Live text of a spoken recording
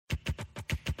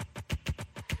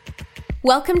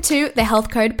Welcome to the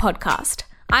Health Code Podcast.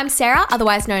 I'm Sarah,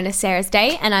 otherwise known as Sarah's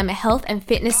Day, and I'm a health and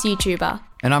fitness YouTuber.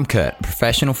 And I'm Kurt,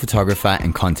 professional photographer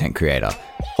and content creator,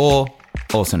 or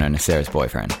also known as Sarah's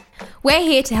boyfriend. We're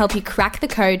here to help you crack the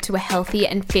code to a healthy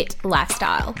and fit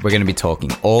lifestyle. We're going to be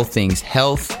talking all things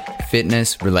health,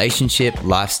 fitness, relationship,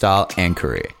 lifestyle, and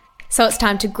career. So it's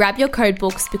time to grab your code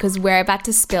books because we're about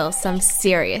to spill some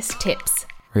serious tips.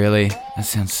 Really? That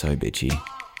sounds so bitchy.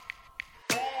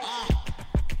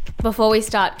 Before we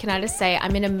start, can I just say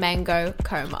I'm in a mango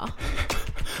coma.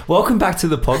 Welcome back to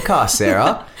the podcast,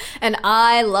 Sarah. And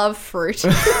I love fruit.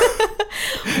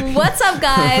 What's up,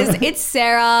 guys? It's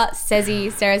Sarah,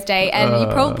 Sarah's Day, and you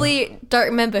probably don't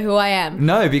remember who I am.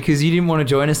 No, because you didn't want to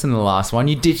join us in the last one.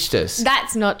 You ditched us.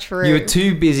 That's not true. You were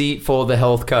too busy for the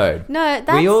health code. No,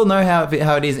 that's... We all know how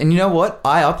it is. And you know what?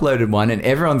 I uploaded one and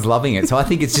everyone's loving it. So I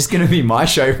think it's just going to be my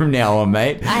show from now on,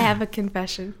 mate. I have a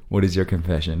confession. What is your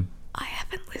confession? I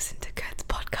haven't listened to Kurt's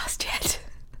podcast yet.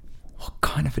 What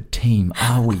kind of a team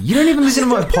are we? You don't even listen to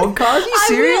my podcast? Are you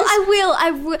serious? I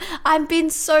will. I've been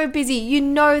so busy. You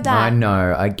know that. I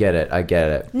know. I get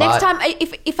it. Next time,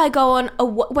 if I go on,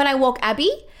 when I walk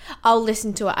Abby, I'll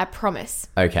listen to it. I promise.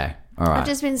 Okay. All right. I've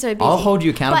just been so busy. I'll hold you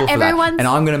accountable for that. And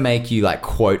I'm going to make you like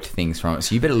quote things from it.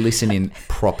 So you better listen in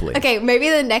properly. Okay. Maybe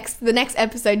the next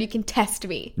episode you can test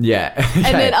me. Yeah. Okay.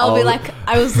 And then I'll be like,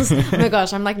 I was just, oh my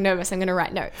gosh, I'm like nervous. I'm going to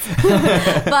write notes.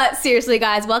 But seriously,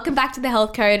 guys, welcome back to the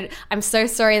Health Code. I'm so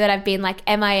sorry that I've been like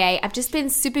MIA. I've just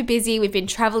been super busy. We've been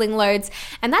traveling loads.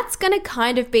 And that's going to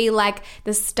kind of be like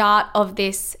the start of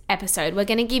this episode. We're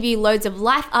going to give you loads of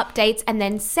life updates and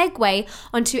then segue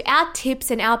onto our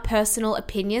tips and our personal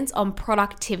opinions on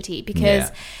productivity,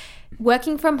 because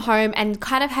working from home and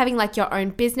kind of having like your own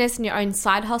business and your own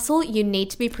side hustle, you need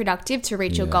to be productive to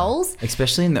reach your goals.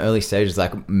 Especially in the early stages,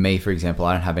 like me, for example,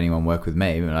 I don't have anyone work with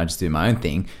me, and I just do my own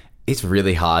thing. It's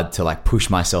really hard to like push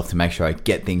myself to make sure I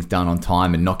get things done on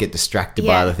time and not get distracted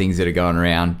by other things that are going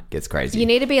around. It gets crazy. You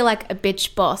need to be like a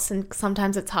bitch boss, and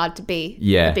sometimes it's hard to be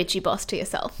a bitchy boss to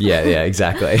yourself. Yeah,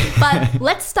 exactly. But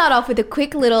let's start off with a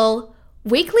quick little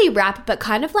weekly wrap, but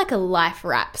kind of like a life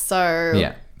wrap. So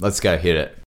yeah, let's go hit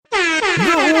it. The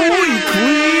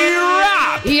weekly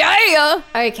wrap. Yeah.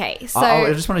 Okay, so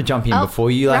I just want to jump in before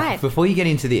you get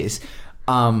into this.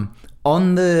 On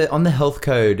the Health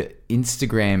Code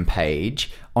Instagram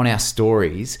page, on our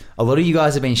stories, a lot of you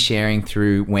guys have been sharing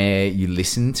through where you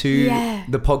listen to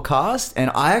the podcast, and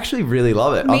I actually really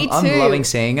love it. Me too. I'm loving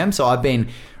seeing them, so I've been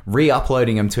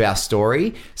re-uploading them to our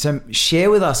story. So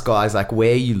share with us, guys, like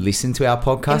where you listen to our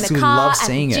podcast. In the car, we love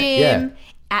seeing at the gym,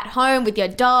 at home with your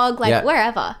dog, like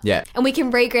wherever. Yeah. And we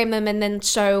can regram them and then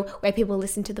show where people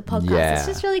listen to the podcast. Yeah. It's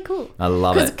just really cool. I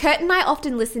love it. Because Kurt and I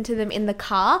often listen to them in the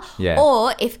car. Yeah.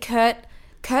 Or if Kurt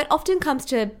often comes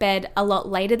to bed a lot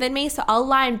later than me, so I'll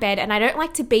lie in bed, and I don't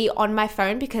like to be on my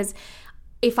phone because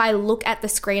if I look at the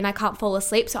screen, I can't fall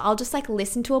asleep. So I'll just like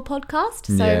listen to a podcast.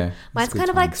 So mine's kind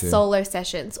of like solo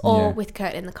sessions or with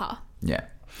Kurt in the car. Yeah.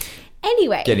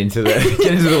 Anyway. Get into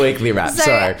the weekly wrap.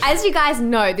 So as you guys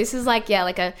know, this is like,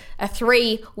 like a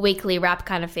 3 weekly wrap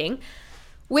kind of thing.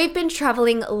 We've been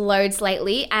traveling loads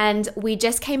lately, and we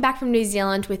just came back from New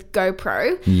Zealand with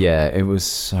GoPro. Yeah, it was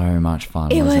so much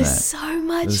fun, It wasn't was it? so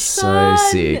much fun. So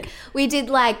sick. We did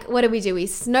like, what did we do? We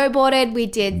snowboarded. We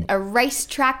did a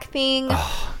racetrack thing.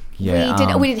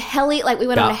 Yeah, we did heli, like we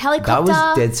went on a helicopter. That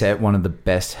was dead set one of the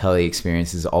best heli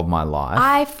experiences of my life.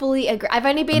 I fully agree. I've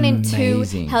only been in 2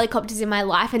 helicopters in my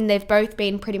life, and they've both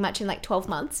been pretty much in like 12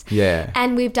 months. Yeah.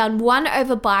 And we've done one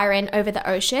over Byron, over the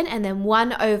ocean, and then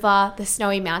one over the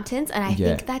snowy mountains. And I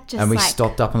think that just And we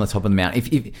stopped up on the top of the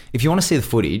mountain. If you want to see the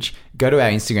footage, go to our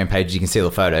Instagram page. You can see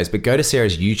the photos. But go to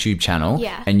Sarah's YouTube channel,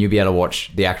 and you'll be able to watch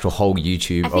the actual whole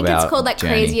YouTube of our I think it's called like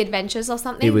journey. Crazy Adventures or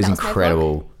something. It was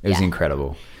incredible. It was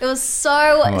incredible. It was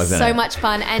so much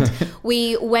fun, and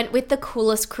we went with the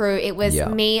coolest crew. It was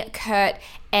me, Kurt,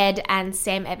 Ed, and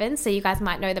Sam Evans, so you guys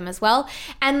might know them as well.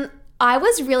 And I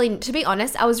was really, to be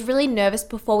honest, I was really nervous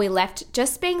before we left,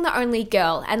 just being the only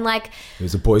girl, and like it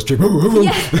was a boys' trip.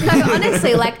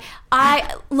 Honestly, like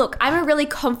I'm a really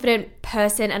confident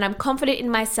person, and I'm confident in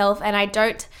myself, and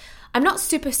I'm not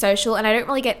super social, and I don't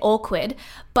really get awkward,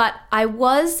 but I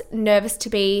was nervous to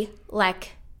be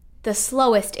like the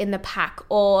slowest in the pack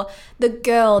or the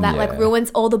girl that like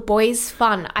ruins all the boys'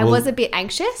 fun. I was a bit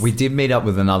anxious. We did meet up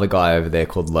with another guy over there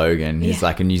called Logan. He's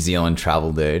like a New Zealand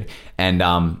travel dude. And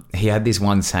he had this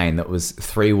one saying that was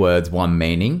 3 words, 1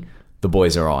 meaning, the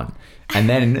boys are on. And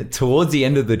then towards the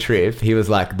end of the trip, he was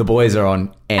like, the boys are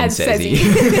on and Sezzy.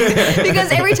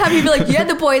 Because every time he'd be like,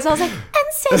 the boys, I was like,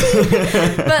 and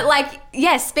Sezzy. But like,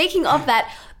 speaking of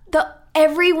that,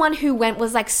 everyone who went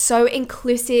was like so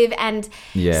inclusive and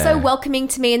so welcoming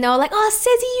to me. And they were like, oh,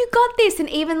 Cezi, you got this. And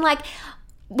even like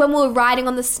when we were riding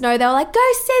on the snow, they were like, go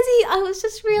Cezi. It was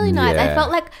just really nice. I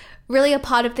felt like really a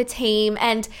part of the team,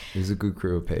 and it was a good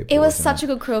crew of people. It was such a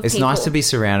good crew of people. It's nice to be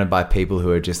surrounded by people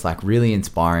who are just like really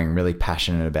inspiring, really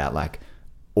passionate about like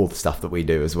all the stuff that we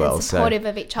do as well. And supportive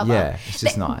of each other. Yeah, it's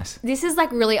just nice. This is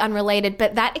like really unrelated,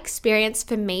 but that experience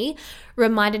for me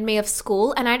reminded me of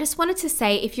school. And I just wanted to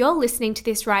say, if you're listening to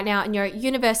this right now and you're at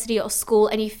university or school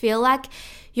and you feel like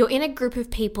you're in a group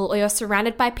of people or you're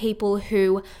surrounded by people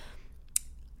who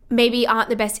maybe aren't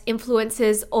the best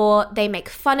influences, or they make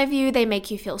fun of you, they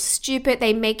make you feel stupid,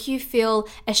 they make you feel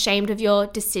ashamed of your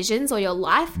decisions or your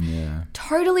life,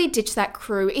 totally ditch that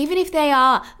crew. Even if they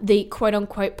are the quote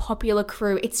unquote popular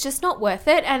crew, it's just not worth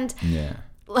it. And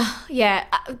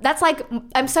that's like,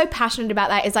 I'm so passionate about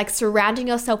that, is like surrounding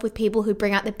yourself with people who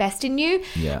bring out the best in you.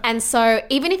 And so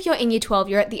even if you're in year 12,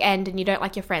 you're at the end and you don't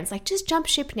like your friends, like just jump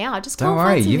ship now. Just don't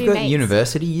worry, you've got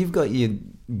university, you've got your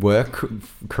work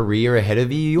career ahead of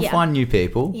you. You'll find new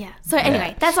people. So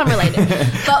anyway, that's unrelated.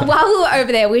 But while we were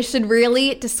over there, we should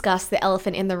really discuss the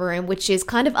elephant in the room, which is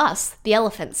kind of us, the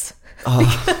elephants.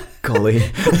 Oh, golly.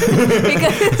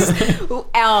 Because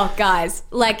our guys,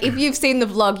 like if you've seen the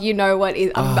vlog, you know what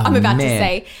I'm about to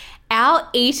say. Our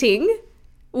eating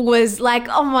was like,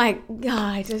 oh my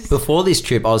God. Before this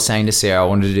trip, I was saying to Sarah, I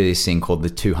wanted to do this thing called the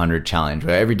 200 challenge,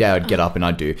 where every day I'd get up and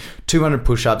I'd do 200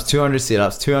 push-ups, 200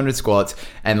 sit-ups, 200 squats.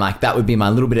 And like, that would be my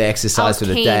little bit of exercise for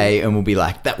the day. And we'll be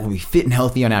like, that will be fit and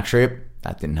healthy on our trip.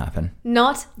 That didn't happen.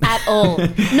 Not at all.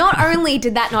 Not only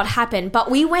did that not happen,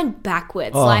 but we went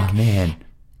backwards. Oh, like, man.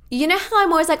 You know how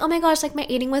I'm always like, oh my gosh, like my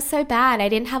eating was so bad. I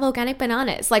didn't have organic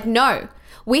bananas. Like, no.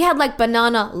 We had like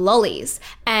banana lollies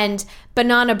and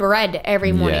banana bread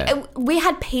every morning. Yeah. We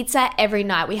had pizza every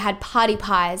night. We had party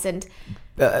pies and...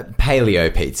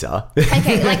 paleo pizza.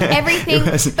 Okay, like everything.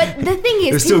 But the thing is,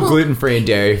 it was still gluten-free and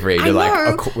dairy-free. I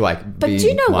know. But do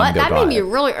you know what? That made me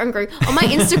really angry. On my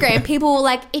Instagram, people were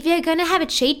like, if you're going to have a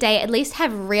cheat day, at least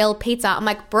have real pizza. I'm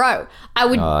like, bro, I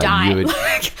would die. I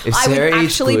would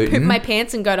actually poop my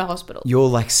pants and go to hospital. Your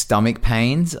like stomach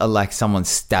pains are like someone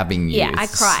stabbing you. Yeah, I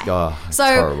cry. It's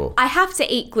horrible. I have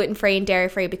to eat gluten-free and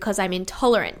dairy-free because I'm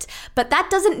intolerant. But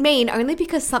that doesn't mean only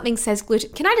because something says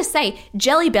gluten. Can I just say,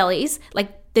 Jelly Bellies, like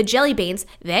the jelly beans,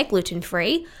 they're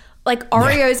gluten-free. Like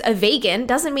Oreos are vegan,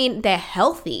 doesn't mean they're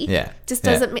healthy. Yeah. Just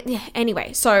doesn't mean... Yeah.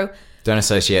 Anyway, so... Don't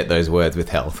associate those words with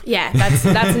health. Yeah, that's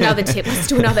another tip. Let's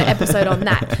do another episode on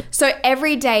that. So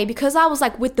every day, because I was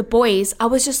like with the boys, I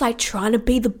was just like trying to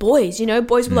be the boys, you know?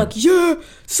 Boys were like, yeah,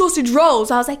 sausage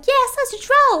rolls. I was like, yeah, sausage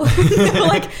rolls. They were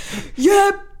like,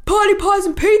 yeah, party pies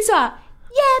and pizza.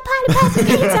 Yeah, party pies and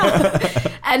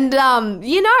pizza. And,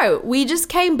 you know, we just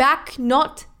came back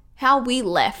not how we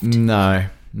left.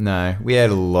 No, we ate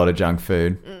a lot of junk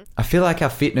food. I feel like our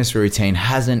fitness routine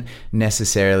hasn't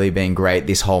necessarily been great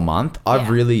this whole month. I've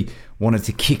really wanted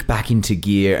to kick back into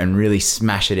gear and really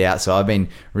smash it out, so I've been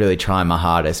really trying my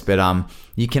hardest. But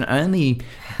you can only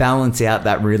balance out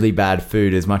that really bad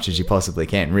food as much as you possibly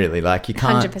can, really. Like you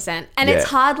can't... 100%. And it's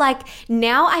hard. Like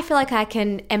now I feel like I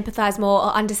can empathize more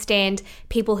or understand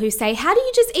people who say, how do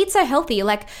you just eat so healthy?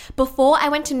 Like before I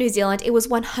went to New Zealand, it was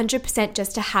 100%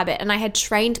 just a habit. And I had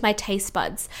trained my taste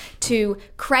buds to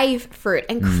crave fruit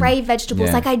and crave vegetables.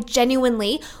 Yeah. Like I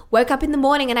genuinely woke up in the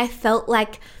morning and I felt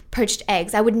like poached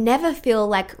eggs. I would never feel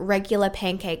like regular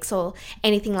pancakes or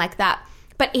anything like that.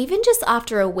 But even just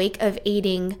after a week of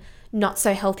eating not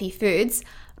so healthy foods,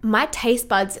 my taste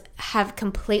buds have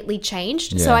completely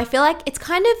changed. Yeah. So I feel like it's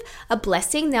kind of a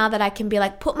blessing now that I can be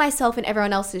like, put myself in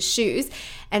everyone else's shoes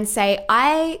and say,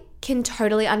 I can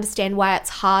totally understand why it's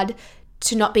hard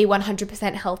to not be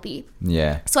 100% healthy.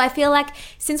 Yeah. So I feel like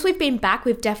since we've been back,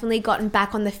 we've definitely gotten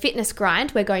back on the fitness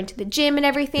grind. We're going to the gym and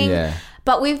everything. Yeah.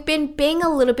 But we've been being a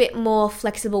little bit more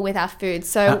flexible with our food.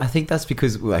 So I think that's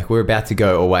because like we're about to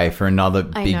go away for another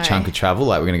big chunk of travel.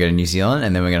 Like we're going to go to New Zealand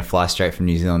and then we're going to fly straight from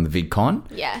New Zealand to VidCon.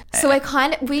 Yeah. So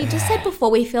we just said before,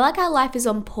 we feel like our life is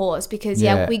on pause because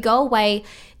we go away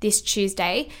this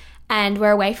Tuesday and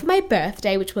we're away for my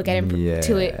birthday, which we'll get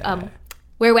into it.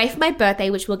 We're away for my birthday,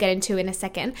 which we'll get into in a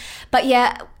second. But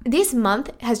yeah, this month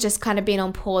has just kind of been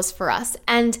on pause for us.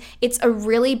 And it's a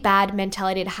really bad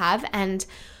mentality to have. And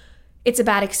it's a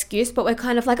bad excuse, but we're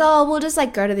kind of like, oh, we'll just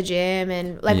like go to the gym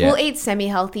and like we'll eat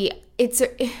semi-healthy.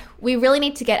 We really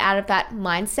need to get out of that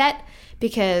mindset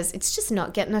because it's just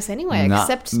not getting us anywhere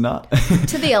except to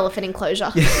the elephant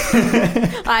enclosure.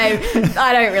 I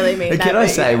don't really mean that. Can I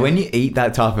say, when you eat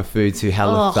that type of food too, how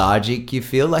lethargic you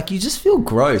feel, like you just feel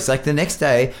gross. Like the next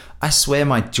day, I swear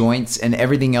my joints and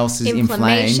everything else is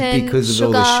inflamed because of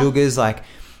all the sugars. Like,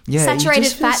 yeah,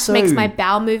 saturated fat makes my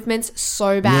bowel movements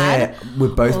so bad. Yeah,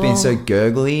 we've both been so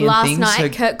gurgly and Last things.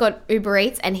 night, Kurt got Uber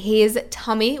Eats and his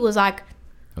tummy was like...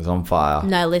 It was on fire.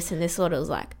 No, listen, this sort of was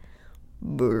like...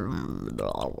 And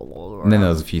then there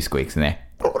was a few squeaks in there.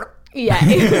 Yeah,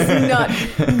 it was not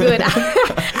good.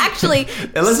 Actually...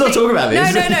 Let's not talk about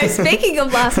this. No. Speaking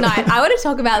of last night, I want to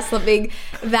talk about something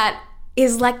that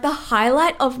is like the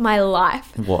highlight of my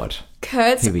life. What?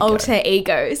 Kurt's alter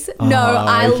egos.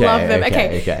 I love them.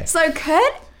 Okay. So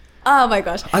Kurt... Oh my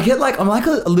gosh. I'm like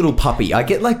a little puppy. I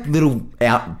get like little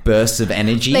outbursts of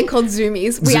energy. They're called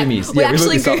zoomies. We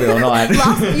actually looked this up the other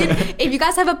night. If you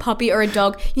guys have a puppy or a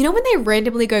dog, you know when they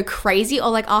randomly go crazy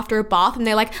or like after a bath and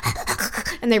they're like,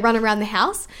 and they run around the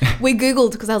house? We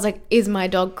Googled because I was like, is my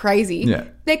dog crazy? Yeah.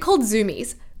 They're called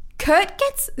zoomies. Kurt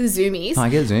gets zoomies. I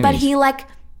get zoomies. But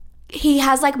he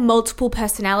has like multiple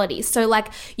personalities. So like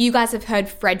you guys have heard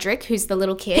Frederick, who's the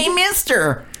little kid. Hey,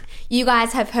 mister. You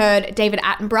guys have heard David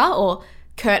Attenborough or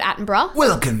Kurt Attenborough.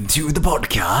 Welcome to the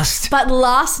podcast. But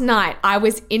last night I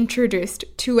was introduced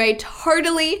to a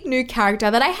totally new character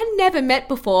that I had never met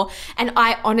before. And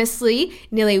I honestly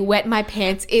nearly wet my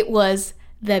pants. It was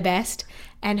the best.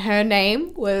 And her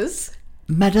name was...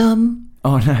 Madame.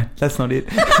 Oh no, that's not it.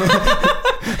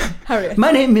 Harriet.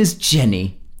 My name is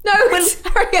Jenny. No, it's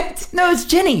Harriet. No, it's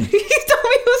Jenny. You told me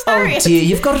it was Harriet. Oh dear,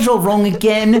 you've got it all wrong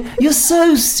again. You're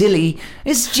so silly.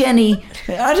 It's Jenny.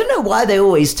 I don't know why they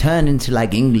always turn into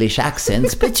like English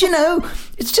accents, but you know,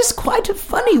 it's just quite a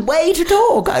funny way to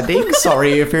talk, I think.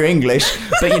 Sorry if you're English,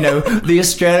 but you know, the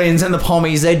Australians and the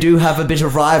Pommies, they do have a bit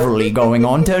of rivalry going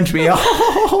on, don't we?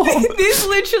 This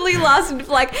literally lasted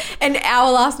for like an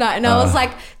hour last night, and I was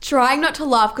like trying not to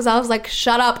laugh because I was like,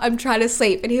 shut up, I'm trying to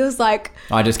sleep. And he was like...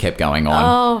 I just kept going on.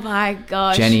 Oh my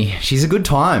gosh. Jenny, she's a good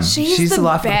time. She's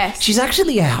the best. She's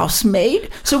actually a housemaid.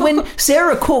 So when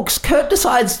Sarah cooks, Kurt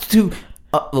decides to...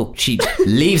 she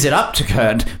leaves it up to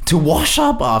Kurt to wash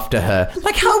up after her.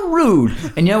 Like, how rude.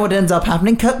 And you know what ends up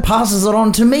happening? Kurt passes it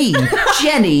on to me.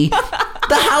 Jenny,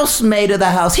 the housemaid of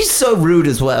the house. He's so rude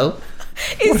as well.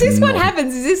 Is this what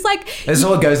happens? Is this like... This is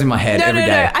what goes in my head every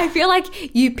day. No. I feel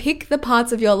like you pick the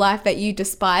parts of your life that you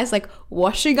despise, like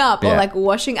washing up or like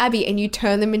washing Abby, and you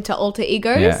turn them into alter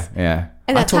egos. Yeah.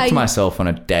 And I talk to myself on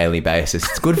a daily basis.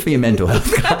 It's good for your mental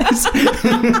health, guys.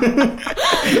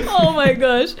 Oh my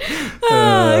gosh.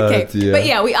 Okay. Dear. But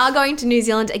yeah, we are going to New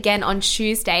Zealand again on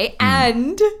Tuesday.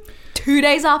 And 2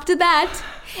 days after that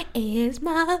is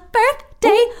my birthday.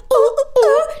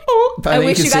 I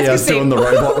wish you guys could see doing the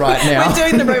robot right now. We're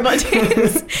doing the robot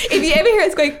dance. If you ever hear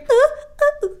us going,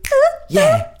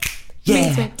 yeah.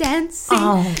 Means we're dancing.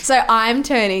 Oh. So I'm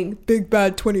turning Big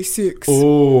Bad 26.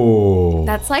 Oh.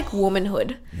 That's like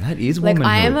womanhood. That is womanhood.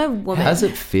 Like I am a woman. How does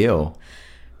it feel?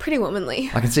 Pretty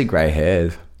womanly. I can see grey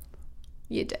hairs.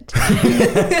 You did. Do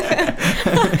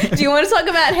you want to talk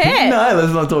about hair? No,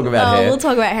 let's not talk about hair. We'll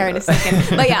talk about hair in a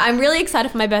second. But yeah, I'm really excited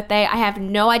for my birthday. I have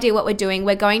no idea what we're doing.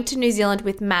 We're going to New Zealand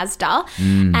with Mazda,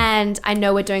 and I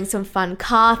know we're doing some fun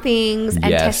car things and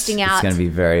testing out. It's going to be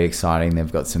very exciting.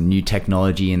 They've got some new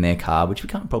technology in their car, which we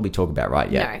can't probably talk about right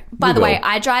yet. No. By the way,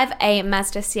 I drive a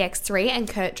Mazda CX-3 and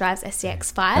Kurt drives a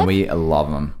CX-5. And we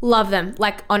love them. Love them.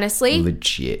 Like, honestly,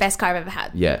 legit. Best car I've ever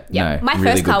had. Yeah. No, my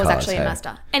really first car was cars, actually a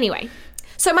Mazda. Anyway.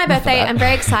 So my birthday, I'm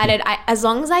very excited. As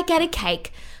long as I get a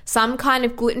cake, some kind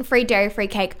of gluten-free, dairy-free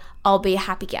cake, I'll be a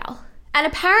happy gal. And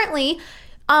apparently,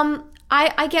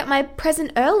 I get my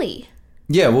present early.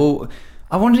 Yeah, well,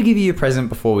 I wanted to give you a present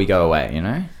before we go away, you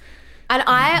know? And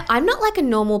I'm not like a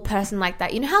normal person like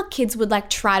that. You know how kids would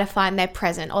like try to find their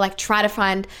present or like try to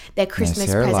find their Christmas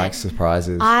Sarah present? Likes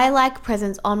surprises. I like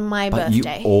presents on my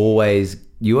birthday.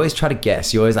 You always try to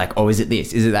guess. You're always like, oh, is it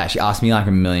this? Is it that? She asks me like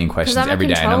a million questions every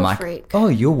day. And I'm like, freak. Oh,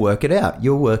 you'll work it out.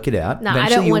 You'll work it out. No, I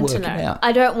don't want to know.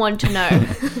 I don't want to know.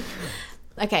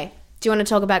 Okay. Do you want to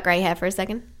talk about grey hair for a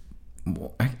second?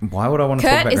 Why would I want to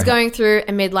talk about Kurt is going through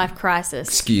a midlife crisis.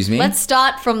 Excuse me? Let's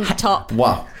start from the top.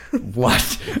 Wow. What?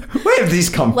 Where did this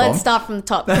come from? Let's start from the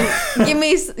top. Give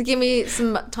me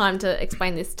some time to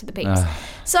explain this to the peeps.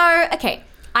 So, okay.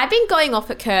 I've been going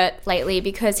off at Kurt lately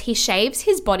because he shaves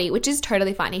his body, which is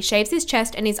totally fine. He shaves his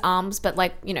chest and his arms, but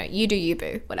like, you know, you do you,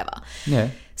 boo, whatever.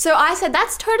 Yeah. So I said,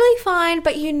 that's totally fine,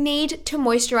 but you need to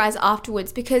moisturize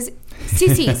afterwards because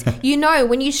Sissies, you know,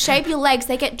 when you shave your legs,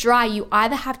 they get dry. You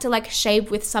either have to like shave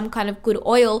with some kind of good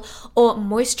oil or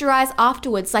moisturize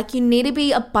afterwards. Like you need to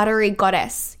be a buttery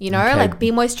goddess, you know, like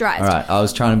be moisturized. All right, I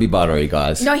was trying to be buttery,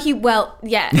 guys. No,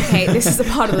 okay, this is a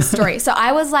part of the story. So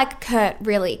I was like, Kurt,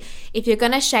 really, if you're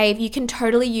going to shave, you can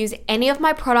totally use any of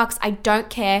my products. I don't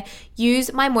care.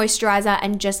 Use my moisturizer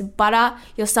and just butter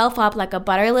yourself up like a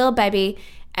buttery little baby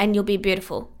and you'll be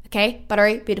beautiful. Okay?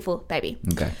 Buttery, beautiful baby.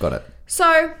 Okay, got it.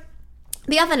 So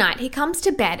the other night he comes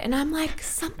to bed and I'm like,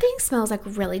 something smells like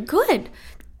really good.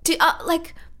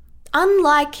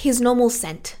 Unlike his normal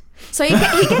scent. So he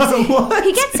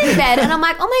gets in bed and I'm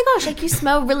like, oh my gosh, like you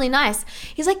smell really nice.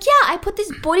 He's like, yeah, I put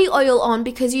this body oil on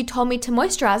because you told me to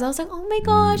moisturize. I was like, oh my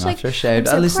gosh. After a shave,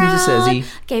 I listened to Cezzy.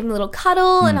 Gave him a little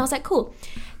cuddle and I was like, cool.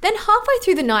 Then halfway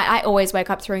through the night, I always wake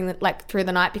up through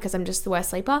the night because I'm just the worst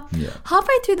sleeper. Yeah.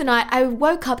 Halfway through the night, I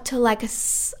woke up to like a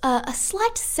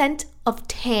slight scent of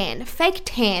tan, fake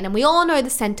tan. And we all know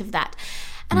the scent of that.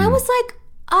 And I was like,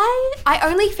 I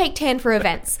only fake tan for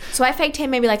events. So I fake tan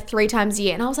maybe like 3 times a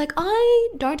year. And I was like, I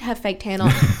don't have fake tan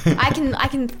on. I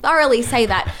can thoroughly say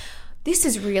that. This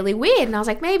is really weird. And I was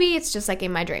like, maybe it's just like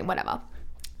in my dream, whatever.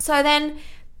 So then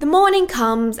the morning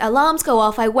comes, alarms go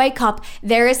off, I wake up,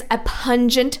 there is a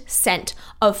pungent scent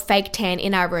of fake tan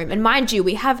in our room. And mind you,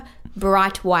 we have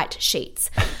bright white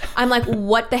sheets. I'm like,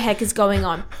 what the heck is going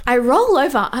on? I roll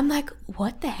over. I'm like,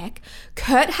 what the heck?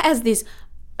 Kurt has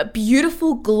a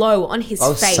beautiful glow on his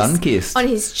face. Sun-kissed. On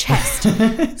his chest.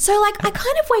 So like, I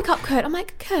kind of wake up Kurt. I'm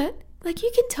like, Kurt, like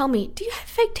you can tell me, do you have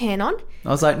fake tan on? I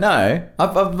was like, no,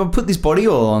 I've put this body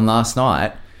oil on last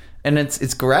night. And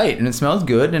it's great and it smells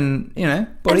good and, you know,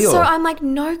 body oil. So I'm like,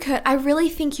 no, Kurt, I really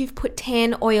think you've put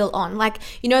tan oil on. Like,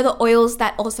 you know, the oils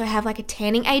that also have like a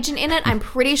tanning agent in it? I'm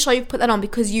pretty sure you've put that on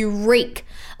because you reek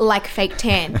like fake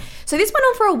tan. So this went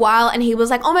on for a while and he was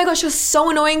like, oh my gosh, you're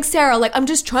so annoying, Sarah. Like, I'm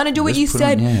just trying to do what you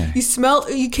said.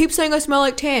 You keep saying I smell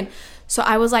like tan. So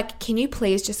I was like, can you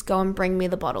please just go and bring me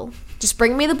the bottle? Just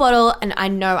bring me the bottle and I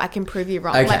know I can prove you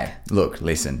wrong. Okay, look,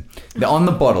 listen. On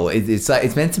the bottle, it's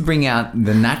meant to bring out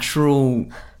the natural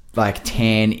like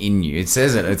tan in you. It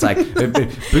says it. It's like it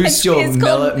boosts your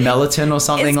melatonin or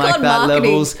something like that marketing.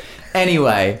 Levels.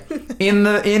 Anyway, in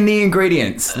the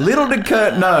ingredients, little did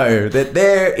Kurt know that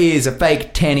there is a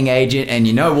fake tanning agent, and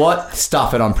you know what?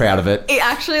 Stuff it. I'm proud of it. It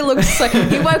actually looks like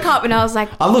he woke up, and I was like,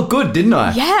 I look good, didn't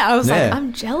I? Yeah, I was like,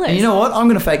 I'm jealous. And you know what? I'm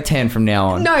gonna fake tan from now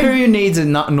on. No, who needs a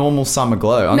normal summer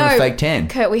glow? I'm gonna fake tan.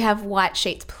 Kurt, we have white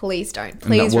sheets. Please don't.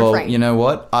 Please refrain. Well, you know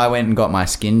what? I went and got my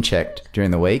skin checked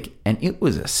during the week, and it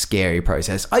was a scary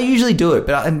process. I usually do it,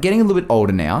 but I'm getting a little bit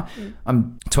older now.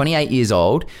 I'm 28 years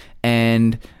old,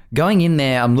 and going in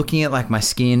there, I'm looking at like my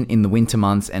skin in the winter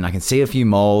months and I can see a few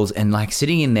moles and like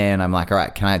sitting in there and I'm like, all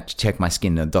right, can I check my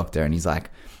skin to the doctor? And he's like,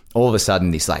 all of a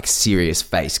sudden this like serious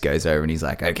face goes over and he's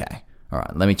like, okay, all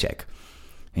right, let me check.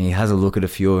 And he has a look at a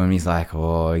few of them. He's like,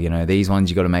 oh, you know, these ones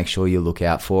you got to make sure you look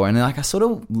out for. And like I sort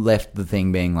of left the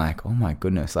thing being like, oh my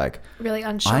goodness, like really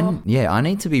unsure. I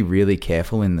need to be really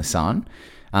careful in the sun.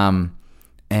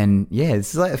 And yeah,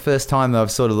 this is like the first time that I've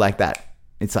sort of like that.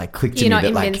 It's like clicked to me that like...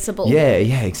 You're not invincible. Yeah,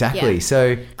 exactly. Yeah.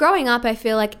 So... Growing up, I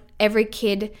feel like every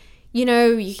kid, you know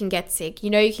you can get sick. You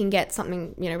know you can get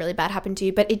something, you know, really bad happen to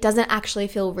you, but it doesn't actually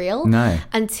feel real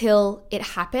until it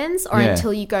happens or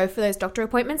until you go for those doctor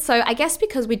appointments. So I guess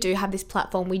because we do have this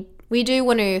platform, we do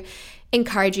want to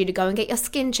encourage you to go and get your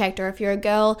skin checked, or if you're a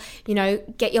girl, you know,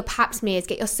 get your pap smears,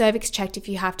 get your cervix checked if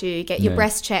you have to, get your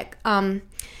breast check.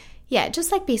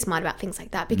 Just like be smart about things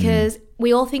like that because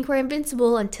we all think we're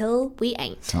invincible until we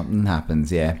ain't. Something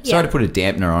happens, yeah. Sorry to put a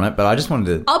dampener on it, but I just wanted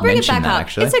to I'll bring mention it back up.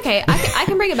 Actually. It's okay. I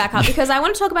can bring it back up because I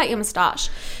want to talk about your moustache.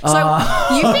 So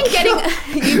you've been getting...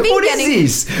 What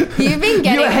is this? You've been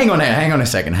getting... Hang on a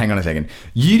second.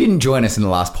 You didn't join us in the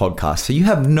last podcast, so you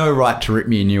have no right to rip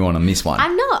me a new one on this one.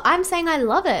 I'm not. I'm saying I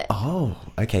love it. Oh,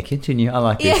 okay. Continue. I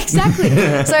like this. Yeah, exactly.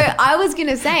 So I was going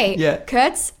to say,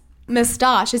 Kurt's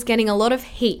moustache is getting a lot of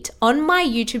heat on my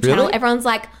YouTube channel. Really? Everyone's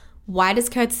like, why does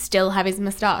Kurt still have his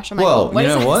moustache? I'm like, well, you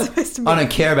know what? I don't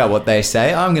care about what they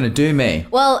say. I'm going to do me.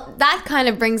 Well, that kind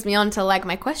of brings me on to like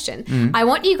my question. I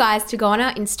want you guys to go on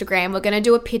our Instagram. We're going to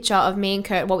do a picture of me and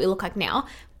Kurt, what we look like now.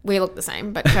 We look the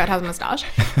same, but Kurt has a moustache.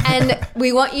 And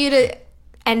we want you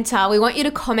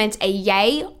to comment a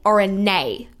yay or a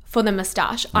nay for the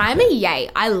moustache. Okay. I'm a yay.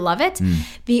 I love it.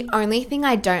 The only thing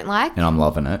I don't like, and I'm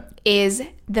loving it, is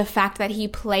the fact that he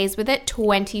plays with it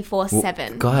 24/7.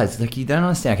 Well, guys, like you don't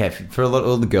understand. Okay, for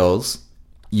all the girls,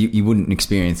 you wouldn't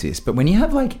experience this, but when you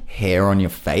have like hair on your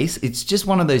face, it's just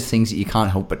one of those things that you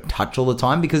can't help but touch all the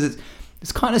time because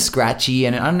it's kind of scratchy,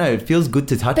 and I don't know, it feels good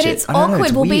to touch it. But it's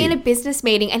awkward. We'll be in a business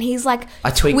meeting and he's like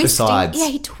I tweak the sides. Yeah,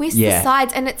 he twists the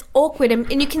sides and it's awkward.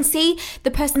 And you can see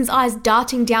the person's eyes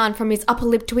darting down from his upper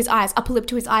lip to his eyes, upper lip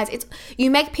to his eyes.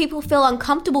 You make people feel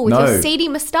uncomfortable with your seedy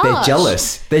moustache. They're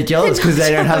jealous. They're jealous because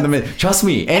they don't have them. Trust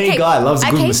me, any guy loves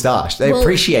a good moustache. They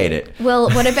appreciate it.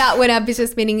 Well, what about when our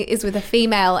business meeting is with a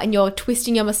female and you're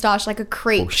twisting your moustache like a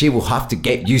creep? Well, she will have to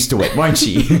get used to it, won't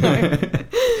she?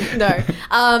 No.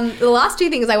 The last two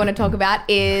things I want to talk about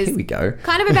is... Here we go.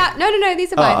 Kind of about... No,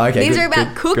 these are fine. Oh, okay, these are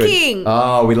about cooking. Good.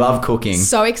 Oh, we love cooking.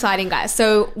 So exciting, guys.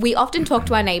 So we often talk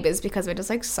to our neighbours because we're just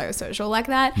like so social like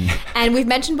that. And we've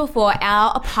mentioned before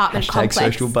our apartment complex.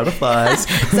 Social butterflies.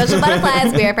 Social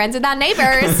butterflies. We are friends with our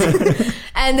neighbours.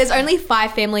 And there's only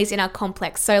 5 families in our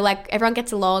complex. So like everyone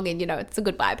gets along and, it's a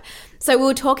good vibe. So we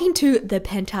were talking to the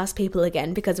penthouse people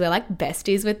again because we're like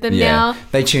besties with them now.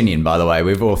 They tune in, by the way.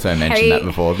 We've also mentioned that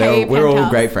before. We're all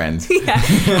great friends.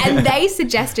 And they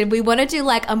suggested we want to do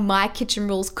like a My Kitchen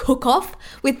Rules cook-off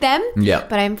with them. Yeah.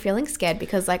 But I'm feeling scared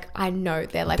because like I know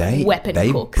they're like weapon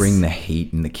cooks. They bring the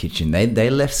heat in the kitchen. They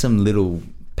left some little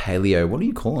paleo, what do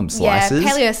you call them, slices? Yeah,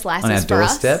 paleo slices on our for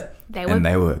us. doorstep. They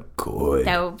were good.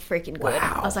 They were freaking good.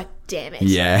 Wow. I was like, damn it.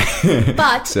 Yeah.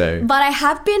 But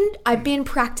I've been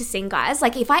practicing, guys.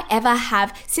 Like if I ever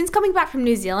have, since coming back from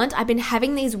New Zealand, I've been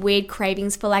having these weird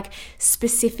cravings for like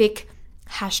specific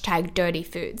 #dirty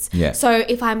foods. Yeah. So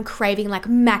if I'm craving like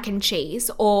mac and cheese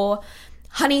or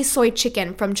honey soy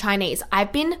chicken from Chinese,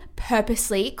 I've been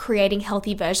purposely creating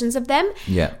healthy versions of them.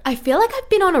 Yeah. I feel like I've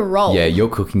been on a roll. Yeah, your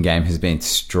cooking game has been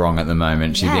strong at the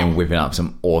moment. She's been whipping up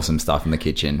some awesome stuff in the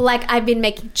kitchen. Like I've been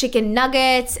making chicken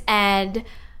nuggets and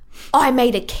I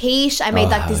made a quiche. I made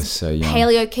like this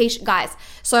paleo quiche. Guys,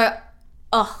 so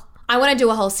I want to do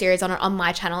a whole series on it on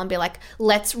my channel and be like,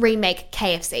 let's remake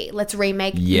KFC. Let's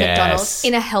remake McDonald's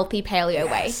in a healthy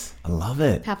paleo way. I love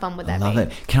it. How fun would that be? I love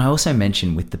it. Can I also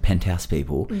mention with the penthouse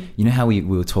people, you know how we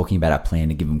were talking about our plan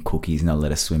to give them cookies and they'll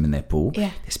let us swim in their pool?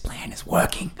 Yeah. This plan is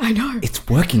working. I know. It's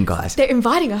working, guys. They're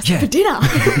inviting us for dinner.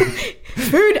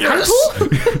 Food and pool.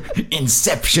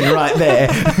 Inception right there.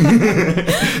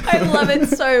 I love it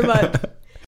so much.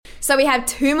 So we have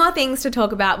 2 more things to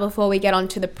talk about before we get on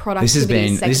to the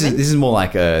productivity segment. This is more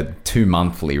like a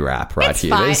 2-monthly wrap right here.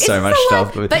 Fine. There's so much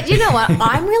stuff. But you know what?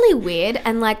 I'm really weird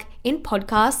and like in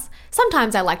podcasts,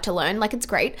 sometimes I like to learn, like it's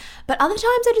great. But other times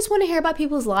I just want to hear about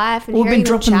people's life and we've been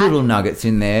dropping chat. Little nuggets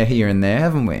in there, here and there,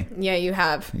 haven't we? Yeah, you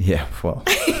have. Yeah, well.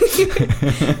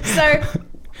 So...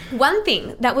 one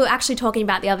thing that we were actually talking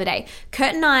about the other day,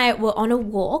 Kurt and I were on a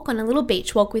little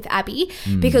beach walk with Abby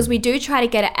because we do try to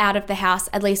get it out of the house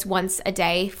at least once a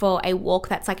day for a walk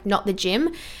that's like not the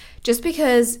gym. Just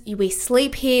because we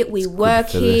sleep here, we work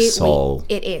here.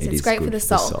 It's great for the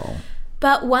soul.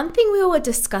 But one thing we were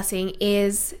discussing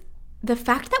is the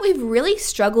fact that we've really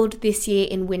struggled this year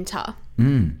in winter.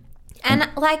 And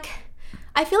like,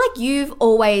 I feel like you've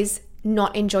always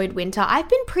not enjoyed winter. I've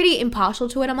been pretty impartial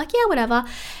to it. I'm like, yeah, whatever.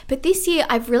 But this year,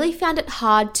 I've really found it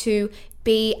hard to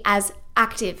be as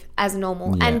active as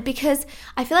normal. Yeah. And because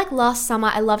I feel like last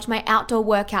summer, I loved my outdoor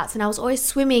workouts and I was always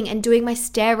swimming and doing my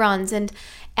stair runs and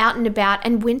out and about.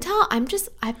 And winter,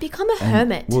 I've become a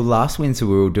hermit. Well, last winter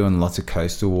we were doing lots of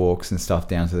coastal walks and stuff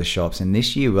down to the shops, and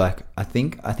this year, like, I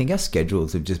think our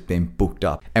schedules have just been booked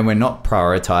up, and we're not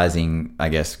prioritizing, I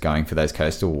guess, going for those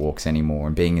coastal walks anymore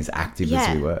and being as active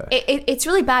as we were. It's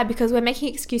really bad because we're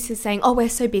making excuses saying, "Oh, we're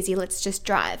so busy, let's just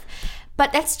drive."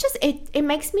 But that's just, it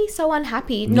makes me so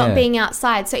unhappy not being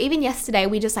outside. So even yesterday,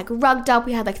 we just like rugged up.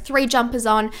 We had like 3 jumpers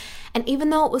on. And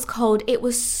even though it was cold, it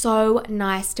was so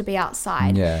nice to be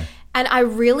outside. Yeah. And I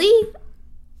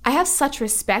have such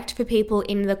respect for people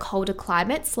in the colder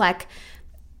climates like,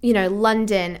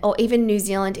 London or even New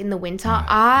Zealand in the winter.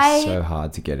 It's so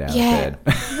hard to get out of bed.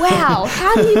 Wow.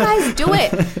 How do you guys do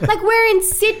it? Like we're in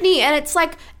Sydney and it's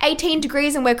like 18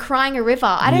 degrees and we're crying a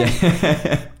river.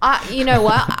 You know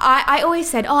what? I always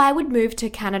said, I would move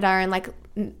to Canada and like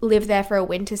live there for a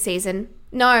winter season.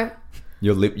 No.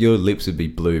 Your lips would be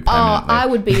blue permanently. I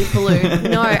would be blue.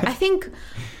 No, I think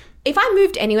if I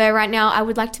moved anywhere right now, I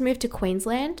would like to move to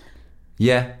Queensland.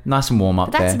 Yeah, nice and warm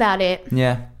up there. That's about it.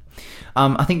 Yeah.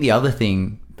 I think the other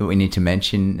thing that we need to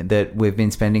mention that we've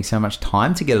been spending so much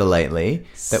time together lately,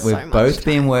 that we've both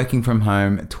been working from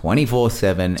home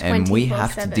 24/7 and we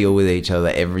have to deal with each other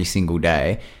every single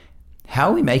day. How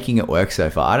are we making it work so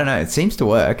far? I don't know. It seems to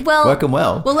work. Working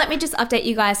well. Well, let me just update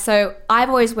you guys. So I've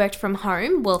always worked from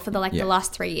home, for the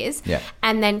last 3 years. Yeah.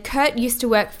 And then Kurt used to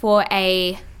work for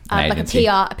a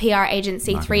PR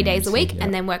agency 3 days a week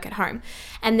and then work at home.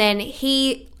 And then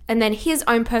he and then his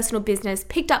own personal business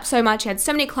picked up so much. He had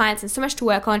so many clients and so much to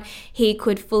work on. He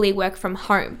could fully work from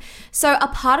home. So a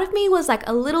part of me was like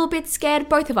a little bit scared.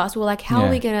 Both of us were like, how are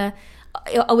we going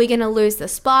to lose the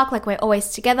spark? Like, we're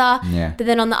always together. Yeah. But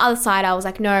then on the other side, I was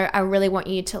like, no, I really want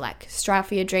you to like strive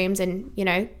for your dreams and, you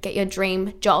know, get your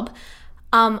dream job.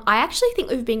 I actually think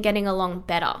we've been getting along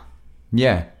better.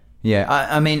 Yeah. Yeah.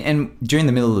 I mean, and during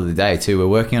the middle of the day too, we're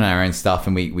working on our own stuff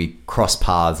and we cross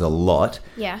paths a lot.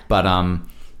 Yeah. But,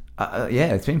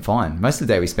 yeah, it's been fine. Most of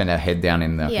the day we spend our head down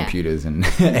in the computers and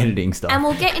editing stuff. And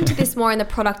we'll get into this more in the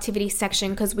productivity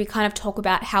section because we kind of talk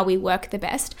about how we work the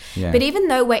best. Yeah. But even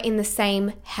though we're in the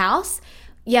same house,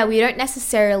 we don't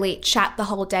necessarily chat the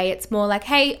whole day. It's more like,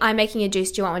 hey, I'm making a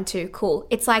juice. Do you want one too? Cool.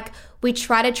 It's like we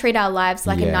try to treat our lives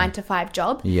like a 9-to-5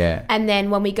 job. Yeah. And then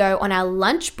when we go on our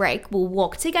lunch break, we'll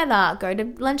walk together, go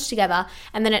to lunch together.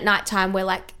 And then at nighttime, we're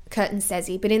like curtain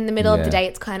sezzy. But in the middle of the day,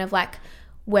 it's kind of like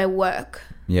we're work.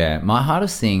 Yeah. My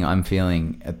hardest thing I'm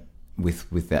feeling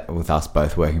with us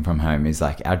both working from home is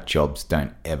like our jobs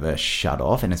don't ever shut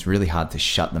off. And it's really hard to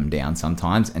shut them down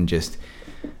sometimes and just,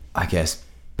 I guess,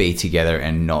 be together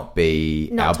and not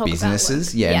our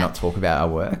businesses. Not talk about our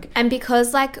work. And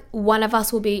because like one of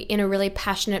us will be in a really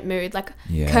passionate mood, like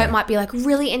Kurt might be like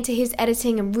really into his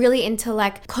editing and really into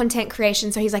like content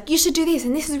creation. So he's like, you should do this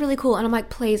and this is really cool. And I'm like,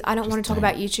 please, I don't want to talk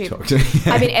about YouTube.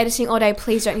 I've been editing all day.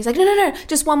 Please don't. And he's like, no,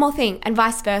 just one more thing, and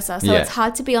vice versa. So it's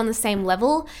hard to be on the same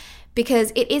level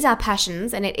because it is our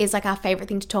passions and it is like our favorite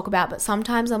thing to talk about. But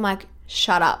sometimes I'm like,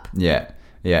 shut up. Yeah.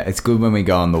 Yeah, it's good when we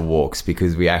go on the walks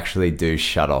because we actually do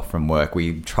shut off from work.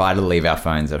 We try to leave our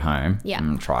phones at home. Yeah.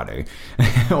 Try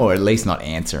to. Or at least not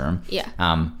answer them.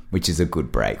 Yeah. Which is a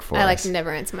good break for us. I like to never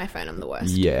answer my phone. I'm the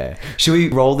worst. Yeah. Should we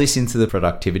roll this into the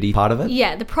productivity part of it?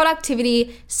 Yeah, the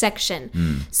productivity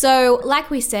section. So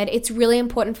like we said, it's really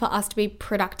important for us to be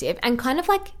productive and kind of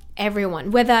like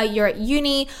everyone, whether you're at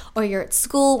uni or you're at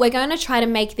school, we're going to try to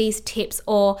make these tips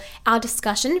or our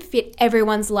discussion fit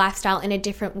everyone's lifestyle in a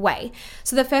different way.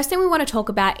 So the first thing we want to talk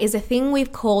about is a thing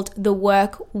we've called the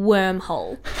work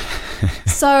wormhole.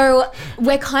 So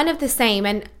we're kind of the same,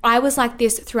 and I was like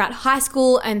this throughout high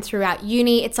school and throughout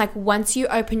uni. It's like once you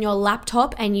open your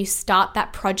laptop and you start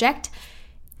that project,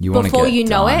 before you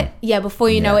know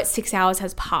it, 6 hours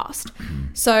has passed.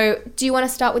 So do you want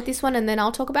to start with this one and then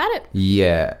I'll talk about it?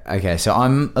 Yeah. Okay. So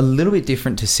I'm a little bit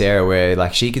different to Sarah where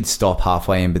like she could stop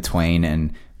halfway in between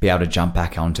and be able to jump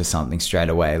back onto something straight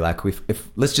away. Like if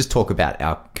let's just talk about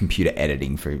our computer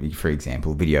editing, for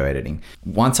example, video editing.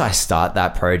 Once I start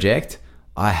that project,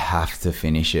 I have to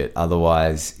finish it.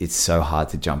 Otherwise it's so hard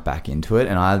to jump back into it.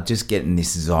 And I just get in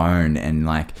this zone and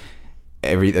like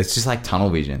it's just like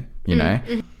tunnel vision, you know?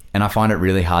 And I find it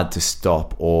really hard to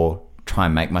stop or try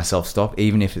and make myself stop,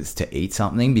 even if it's to eat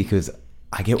something, because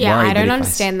I get worried. Yeah, I don't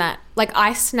understand that. Like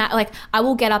I snack, like I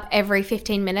will get up every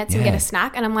 15 minutes and get a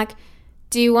snack, and I'm like,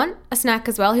 do you want a snack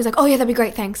as well? He's like, oh yeah, that'd be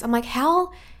great, thanks. I'm like,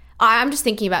 how? I'm just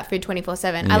thinking about food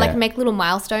 24/7. I like make little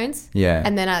milestones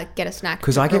and then I get a snack.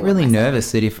 Because I get really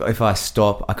nervous that if I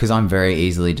stop, because I'm very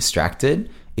easily distracted,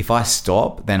 if I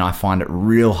stop, then I find it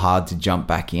real hard to jump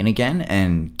back in again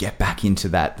and get back into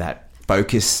that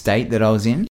focused state that I was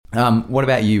in. What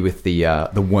about you with the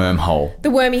wormhole? The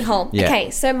wormy hole. Yeah.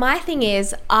 Okay, so my thing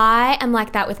is I am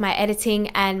like that with my editing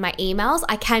and my emails.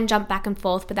 I can jump back and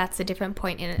forth, but that's a different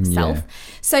point in itself. Yeah.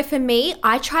 So for me,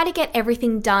 I try to get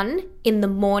everything done in the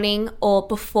morning or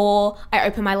before I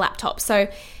open my laptop. So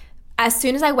as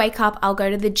soon as I wake up, I'll go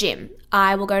to the gym.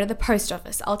 I will go to the post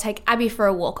office. I'll take Abby for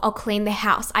a walk. I'll clean the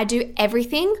house. I do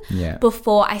everything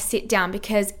before I sit down,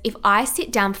 because if I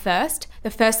sit down first, the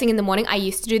first thing in the morning, I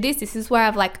used to do this. This is where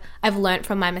I've learned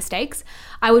from my mistakes.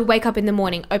 I would wake up in the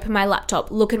morning, open my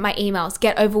laptop, look at my emails,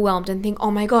 get overwhelmed and think, oh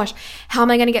my gosh, how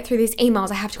am I going to get through these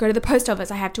emails? I have to go to the post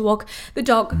office. I have to walk the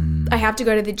dog. I have to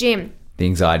go to the gym. The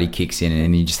anxiety kicks in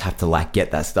and you just have to get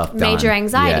that stuff done. Major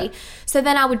anxiety. Yeah. So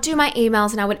then I would do my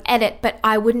emails and I would edit, but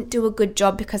I wouldn't do a good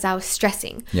job because I was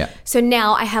stressing. Yeah. So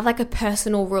now I have a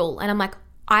personal rule, and I'm like,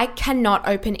 I cannot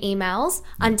open emails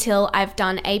until I've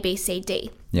done A, B, C,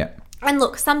 D. Yeah. And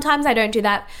look, sometimes I don't do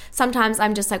that. Sometimes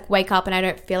I'm just wake up and I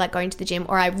don't feel like going to the gym,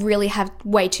 or I really have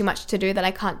way too much to do that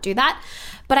I can't do that.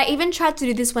 But I even tried to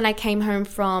do this when I came home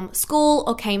from school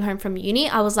or came home from uni.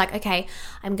 I was like, okay,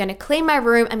 I'm going to clean my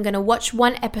room. I'm going to watch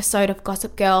one episode of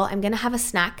Gossip Girl. I'm going to have a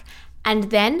snack. And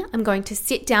then I'm going to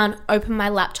sit down, open my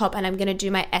laptop, and I'm going to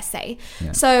do my essay.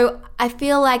 Yeah. So I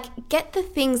feel like get the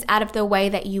things out of the way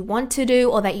that you want to do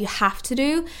or that you have to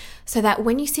do, so that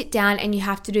when you sit down and you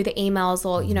have to do the emails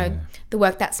or, you know, the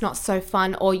work that's not so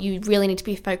fun or you really need to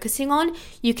be focusing on,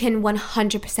 you can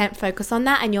 100% focus on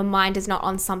that and your mind is not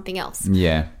on something else.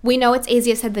 Yeah. We know it's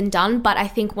easier said than done, but I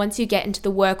think once you get into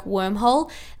the work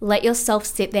wormhole, let yourself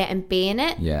sit there and be in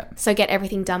it. Yeah. So get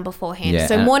everything done beforehand. Yeah.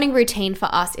 So morning routine for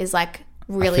us is like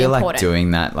really important. I feel like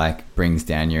doing that like brings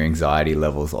down your anxiety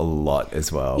levels a lot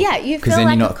as well. Yeah, you feel because then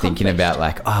like you're not thinking about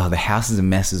like, oh, the house is a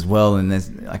mess as well, and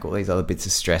there's like all these other bits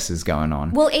of stresses going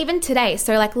on. Well, even today,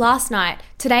 so like last night,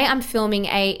 today I'm filming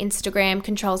a Instagram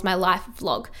controls my life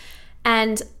vlog,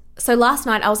 and so last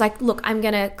night I was like, look, I'm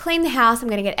going to clean the house, I'm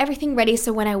going to get everything ready,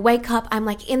 so when I wake up, I'm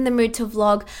like in the mood to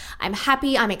vlog, I'm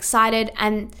happy, I'm excited,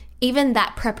 and even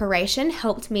that preparation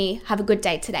helped me have a good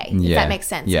day today, if that makes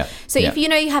sense. Yeah. So if you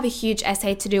know you have a huge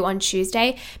essay to do on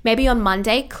Tuesday, maybe on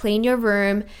Monday, clean your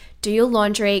room, do your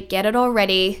laundry, get it all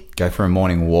ready. Go for a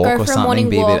morning walk or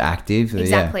something, be a bit active.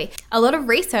 Exactly. Yeah. A lot of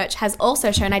research has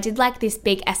also shown, I did like this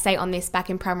big essay on this back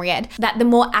in primary ed, that the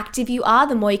more active you are,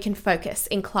 the more you can focus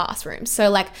in classrooms. So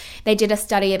like they did a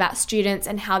study about students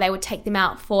and how they would take them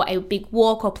out for a big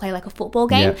walk or play like a football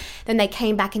game. Yeah. Then they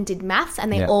came back and did maths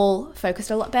and they all focused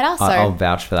a lot better. So I'll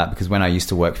vouch for that because when I used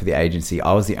to work for the agency,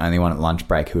 I was the only one at lunch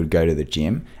break who would go to the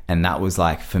gym. And that was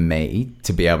like for me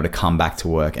to be able to come back to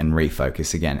work and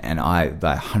refocus again. And I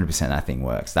like 100% that thing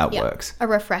works. That works. A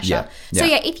refresher. So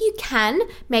if you can,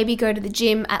 maybe go to the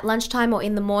gym at lunchtime or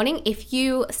in the morning. If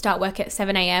you start work at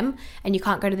 7 a.m. and you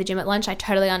can't go to the gym at lunch, I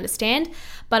totally understand.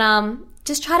 But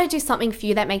just try to do something for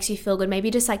you that makes you feel good. Maybe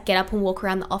just like get up and walk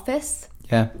around the office.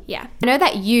 Yeah. I know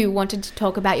that you wanted to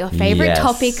talk about your favorite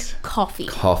topic, coffee.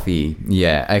 Coffee.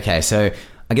 Yeah. Okay. So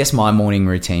I guess my morning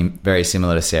routine, very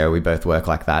similar to Sarah. We both work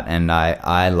like that. And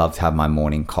I love to have my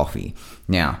morning coffee.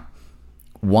 Now,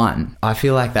 one, I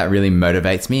feel like that really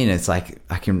motivates me. And it's like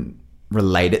I can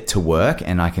relate it to work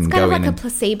and I can go in. It's kind of like a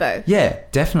placebo. Yeah,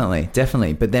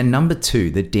 definitely. But then number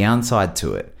two, the downside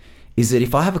to it is that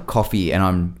if I have a coffee and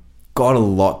I'm got a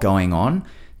lot going on,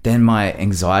 then my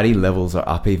anxiety levels are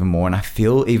up even more and I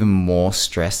feel even more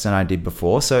stressed than I did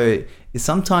before. So it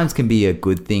sometimes can be a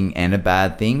good thing and a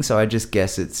bad thing. So I just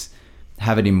guess it's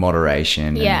have it in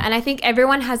moderation. Yeah, and I think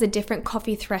everyone has a different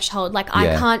coffee threshold. Like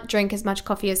I can't drink as much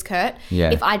coffee as Kurt. Yeah.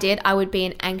 If I did, I would be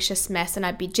an anxious mess and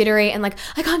I'd be jittery and like,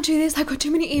 I can't do this. I've got too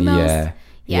many emails.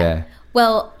 Yeah.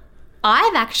 Well,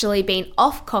 I've actually been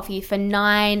off coffee for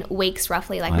 9 weeks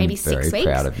roughly, like maybe 6 weeks. I'm very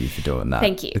proud of you for doing that.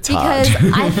 Thank you. It's because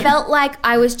hard. I felt like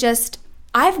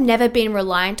I've never been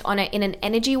reliant on it in an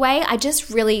energy way. I just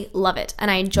really love it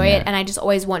and I enjoy it and I just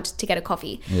always want to get a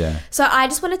coffee. Yeah. So I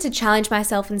just wanted to challenge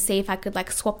myself and see if I could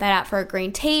like swap that out for a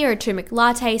green tea or a turmeric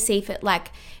latte, see if it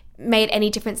like made any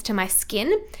difference to my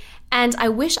skin. And I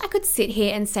wish I could sit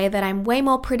here and say that I'm way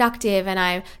more productive and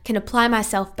I can apply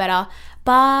myself better.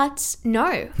 But no,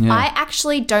 I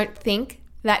actually don't think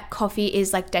that coffee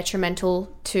is like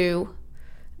detrimental to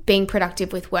being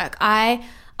productive with work. I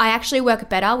actually work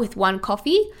better with one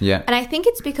coffee. Yeah. And I think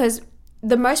it's because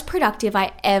the most productive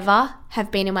I ever have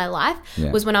been in my life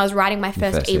was when I was writing my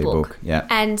first ebook. Yeah.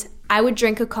 And I would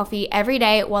drink a coffee every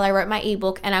day while I wrote my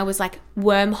ebook and I was like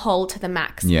wormhole to the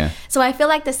max. Yeah. So I feel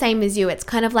like the same as you. It's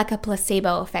kind of like a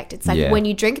placebo effect. It's like when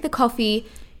you drink the coffie,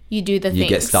 you do the things. You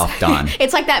get stuff done.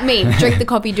 It's like that meme, drink the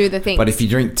coffee, do the things. But if you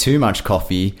drink too much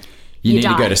coffee, you need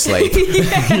die. to go to sleep.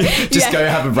 Just go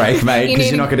have a break, mate, because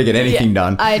you're not going to get anything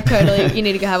done. You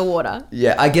need to go have a water.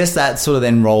 Yeah, I guess that sort of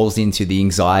then rolls into the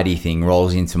anxiety thing,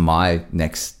 rolls into my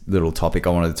next little topic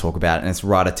I wanted to talk about, and it's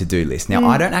write a to-do list. Now,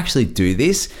 I don't actually do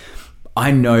this.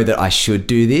 I know that I should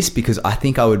do this because I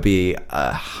think I would be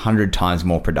 100 times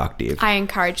more productive. I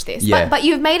encourage this. Yeah. But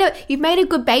you've made a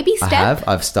good baby step. I have.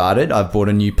 I've started. I've bought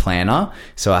a new planner.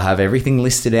 So I have everything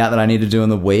listed out that I need to do in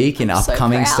the week and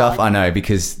upcoming stuff. I know,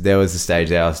 because there was a stage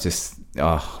there I was just,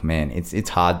 oh man, it's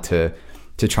hard to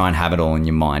try and have it all in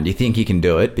your mind. You think you can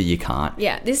do it, but you can't.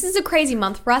 Yeah, this is a crazy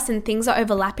month for us and things are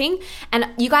overlapping. And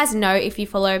you guys know, if you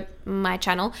follow my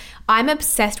channel, I'm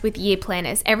obsessed with year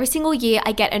planners. Every single year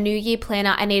I get a new year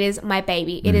planner and it is my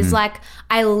baby. It is like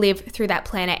I live through that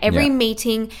planner. Every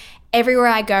meeting, everywhere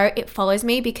I go, it follows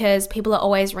me because people are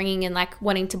always ringing and like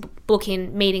wanting to book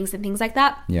in meetings and things like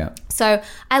that. Yeah. So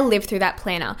I live through that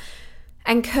planner.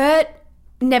 And Kurt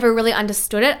never really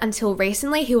understood it until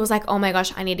recently. He was like, oh my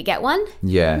gosh, I need to get one.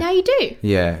 Yeah. Now you do.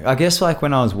 Yeah. I guess like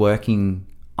when I was working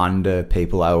under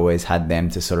people, I always had them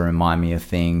to sort of remind me of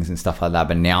things and stuff like that.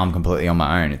 But now I'm completely on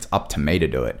my own. It's up to me to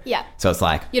do it. Yeah. So it's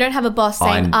like, you don't have a boss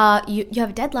saying, you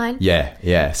have a deadline. Yeah.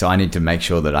 Yeah. So I need to make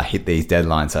sure that I hit these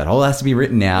deadlines. So it all has to be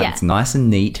written out. Yeah. It's nice and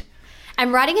neat.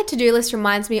 And writing a to-do list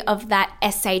reminds me of that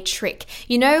essay trick.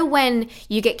 You know, when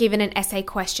you get given an essay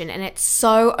question and it's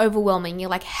so overwhelming, you're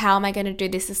like, how am I going to do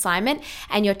this assignment?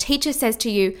 And your teacher says to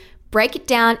you, break it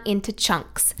down into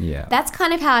chunks. Yeah. That's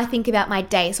kind of how I think about my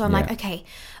day. So I'm like, okay,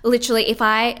 literally, if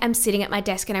I am sitting at my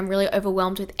desk and I'm really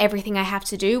overwhelmed with everything I have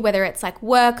to do, whether it's like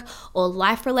work or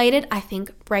life related, I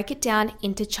think break it down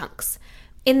into chunks.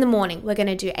 In the morning, we're going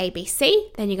to do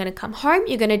ABC. Then you're going to come home.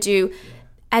 You're going to do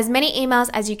as many emails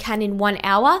as you can in 1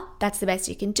 hour. That's the best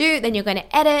you can do. Then you're going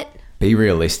to edit. Be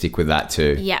realistic with that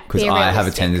too. Yeah, because I have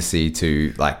a tendency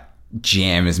to like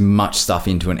jam as much stuff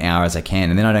into an hour as I can,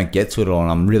 and then I don't get to it all, and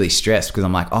I'm really stressed because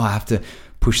I'm like, oh, I have to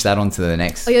push that onto the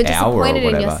next hour or whatever. Or you're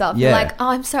disappointed in yourself. Yeah. You're like, oh,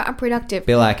 I'm so unproductive.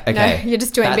 Be like, okay, no, you're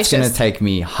just too ambitious. That's going to take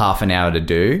me half an hour to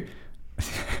do.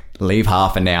 Leave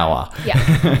half an hour.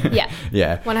 Yeah.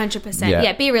 Yeah. 100%.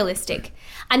 Yeah, be realistic.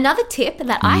 Another tip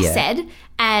that I said,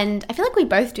 and I feel like we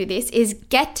both do this, is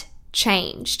get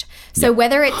changed. So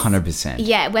whether it's 100%.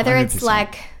 Yeah, whether 100%. It's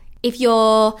like if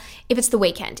it's the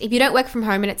weekend, if you don't work from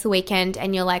home and it's the weekend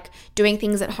and you're like doing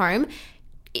things at home,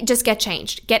 just get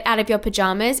changed. Get out of your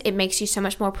pajamas. It makes you so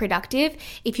much more productive.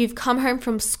 If you've come home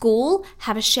from school,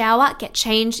 have a shower, get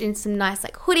changed in some nice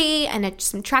like hoodie and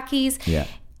some trackies. Yeah.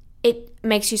 It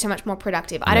makes you so much more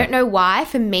productive. I don't know why.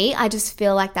 For me, I just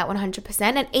feel like that 100%.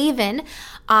 And even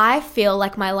I feel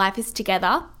like my life is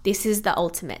together. This is the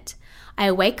ultimate.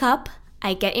 I wake up,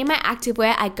 I get in my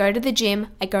activewear, I go to the gym,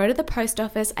 I go to the post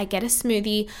office, I get a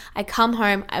smoothie, I come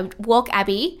home, I walk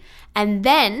Abby, and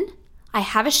then I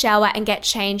have a shower and get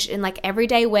changed in like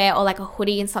everyday wear or like a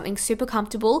hoodie and something super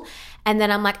comfortable. And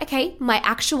then I'm like, okay, my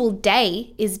actual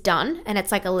day is done and it's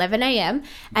like 11 a.m.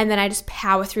 And then I just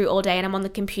power through all day and I'm on the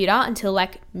computer until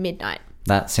like midnight.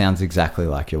 That sounds exactly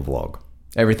like your vlog.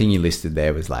 Everything you listed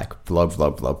there was like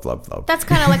vlog. That's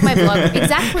kind of like my vlog.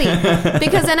 Exactly.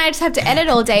 Because then I just have to edit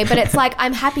all day, but it's like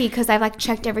I'm happy because I've like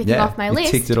checked everything off my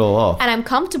list. Ticked it all off. And I'm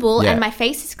comfortable and my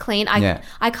face is clean.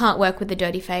 I can't work with a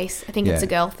dirty face. I think it's a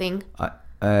girl thing.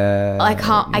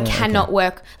 I cannot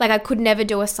work. Like I could never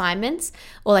do assignments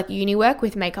or like uni work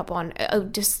with makeup on.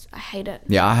 I hate it.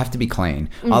 Yeah, I have to be clean.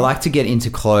 I like to get into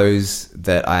clothes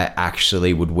that I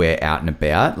actually would wear out and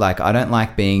about. Like I don't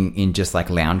like being in just like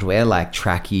loungewear, like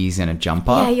trackies and a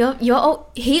jumper. Yeah,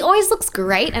 he always looks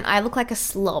great and I look like a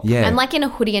slob. Yeah. And like in a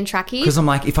hoodie and trackies. Because I'm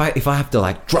like, if I have to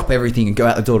like drop everything and go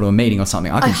out the door to a meeting or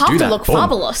something, I can do that. I have to look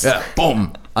fabulous. Yeah,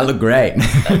 boom. I look great.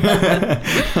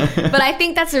 But I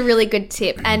think that's a really good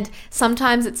tip. And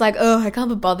sometimes it's like, oh, I can't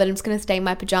be bothered. I'm just going to stay in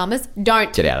my pajamas.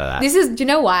 Don't. Get out of that. Do you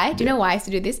know why? Do you know why I used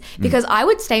to do this? Because I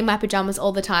would stay in my pajamas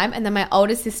all the time. And then my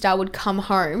older sister would come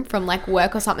home from like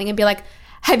work or something and be like,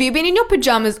 have you been in your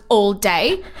pajamas all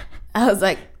day? I was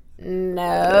like,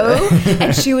 no.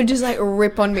 And she would just like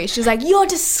rip on me. She was like, you're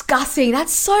disgusting.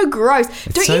 That's so gross.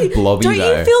 Don't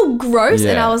you feel gross?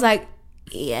 Yeah. And I was like,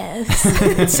 yes.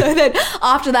 So then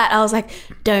after that I was like,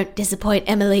 don't disappoint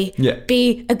Emily.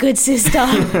 Be a good sister.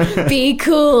 Be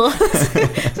cool.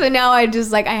 So now I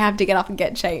just like I have to get up and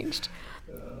get changed.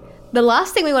 The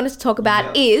last thing we wanted to talk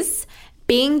about is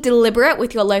being deliberate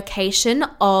with your location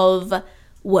of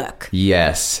work.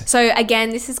 Yes. So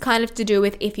again, this is kind of to do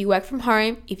with if you work from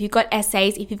home, if you've got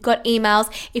essays, if you've got emails,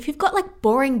 if you've got like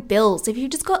boring bills, if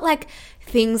you've just got like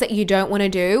things that you don't want to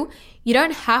do. You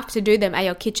don't have to do them at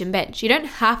your kitchen bench. You don't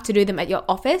have to do them at your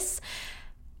office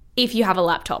if you have a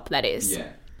laptop, that is.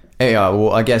 Yeah,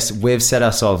 well, I guess we've set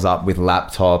ourselves up with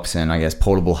laptops and I guess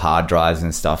portable hard drives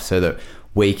and stuff so that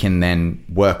we can then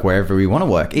work wherever we want to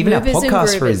work. Even Movers our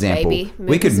podcast, for example. Baby.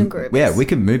 We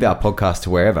could move our podcast to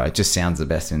wherever. It just sounds the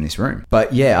best in this room.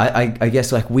 But yeah, I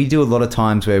guess like we do a lot of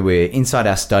times where we're inside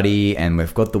our study and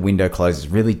we've got the window closed,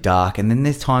 it's really dark. And then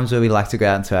there's times where we like to go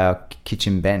out into our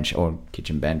kitchen bench or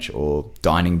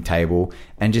dining table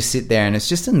and just sit there, and it's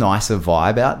just a nicer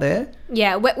vibe out there.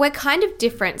 Yeah, we're kind of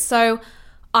different. So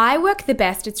I work the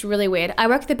best, it's really weird, I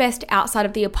work the best outside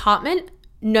of the apartment,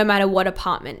 no matter what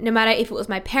apartment. No matter if it was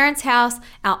my parents' house,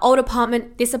 our old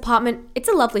apartment, this apartment, it's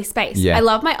a lovely space. Yeah. I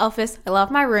love my office, I love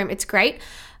my room, it's great.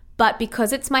 But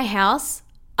because it's my house,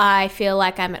 I feel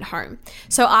like I'm at home.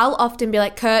 So I'll often be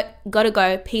like, Kurt, gotta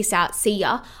go, peace out, see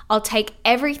ya. I'll take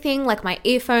everything like my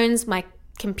earphones, my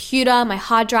computer, my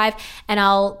hard drive, and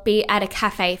I'll be at a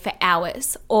cafe for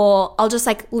hours. Or I'll just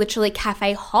like literally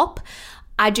cafe hop.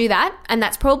 I do that, and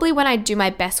that's probably when I do my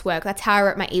best work. That's how I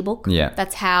wrote my ebook. Yeah.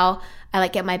 That's how I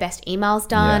like get my best emails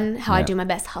done, how I do my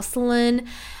best hustling.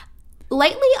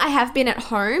 Lately, I have been at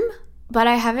home, but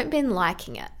I haven't been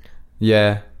liking it.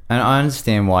 Yeah. And I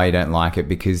understand why you don't like it,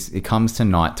 because it comes to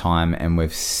nighttime and we're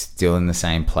still in the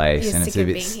same place and it's a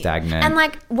bit stagnant. And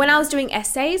like when I was doing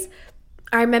essays,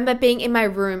 I remember being in my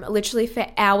room literally for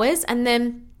hours, and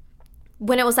then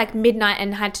when it was like midnight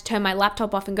and had to turn my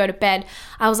laptop off and go to bed,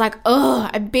 I was like, oh,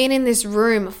 I've been in this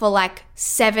room for like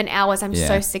 7 hours. I'm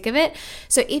so sick of it.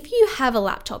 So if you have a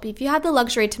laptop, if you have the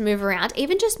luxury to move around,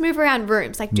 even just move around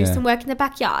rooms, like do some work in the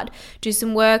backyard, do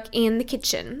some work in the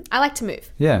kitchen. I like to move.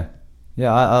 Yeah.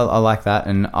 Yeah, I like that.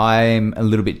 And I'm a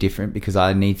little bit different because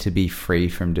I need to be free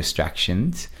from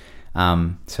distractions.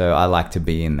 So I like to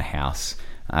be in the house.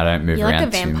 I don't move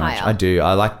around too much. I do.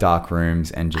 I like dark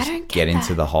rooms and just get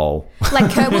into the hole.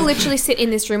 Like Kurt will literally sit in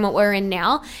this room what we're in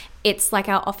now. It's like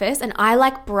our office, and I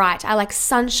like bright. I like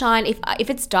sunshine. If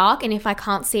it's dark and if I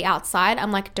can't see outside,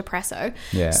 I'm like depresso.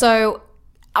 Yeah. So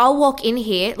I'll walk in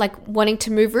here like wanting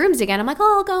to move rooms again. I'm like,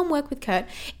 oh, I'll go and work with Kurt.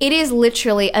 It is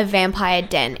literally a vampire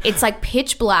den. It's like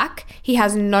pitch black. He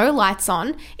has no lights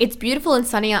on. It's beautiful and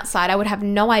sunny outside. I would have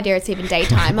no idea it's even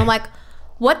daytime. I'm like,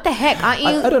 what the heck? Aren't you?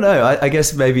 I don't know. I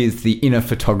guess maybe it's the inner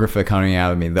photographer coming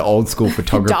out of me, the old school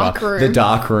photographer. The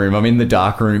dark room. I'm in the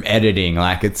dark room editing.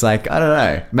 Like, it's like, I don't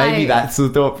know. Maybe that's the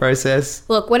thought process.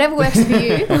 Look, whatever works for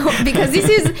you, because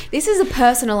this is a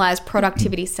personalized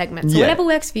productivity segment. So whatever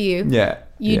works for you,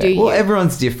 you do you. Well,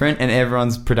 everyone's different and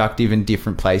everyone's productive in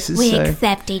different places. We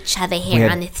accept each other here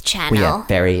on this channel. We are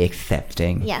very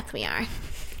accepting. Yes, we are.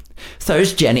 So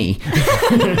is Jenny.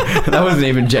 That wasn't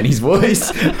even Jenny's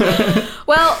voice.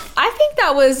 Well, I think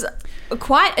that was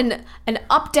quite an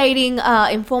updating,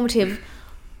 informative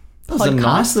podcast. It was a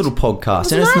nice little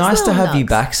podcast. And it's nice to have you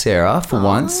back, Sarah, for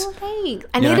once. Thanks.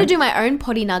 I need to do my own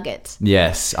potty nuggets.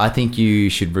 Yes, I think you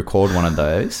should record one of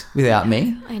those without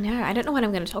me. I know. I don't know what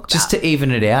I'm going to talk about. Just to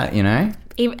even it out, you know.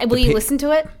 Will you listen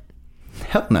to it?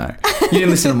 Hell no. You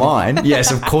didn't listen to mine.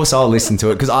 Yes, of course I'll listen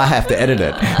to it because I have to edit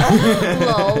it.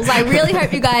 Lols. I really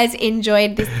hope you guys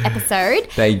enjoyed this episode.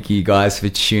 Thank you guys for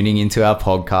tuning into our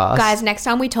podcast. Guys, next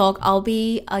time we talk, I'll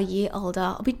be a year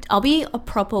older. I'll be a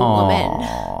proper woman.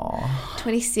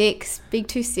 26, big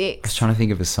 26. I was trying to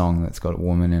think of a song that's got a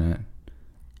woman in it.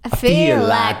 I feel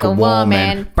like a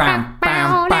woman.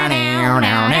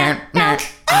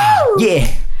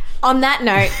 Yeah. On that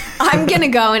note, I'm going to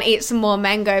go and eat some more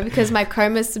mango because my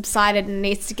coma's subsided and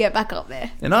needs to get back up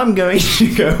there. And I'm going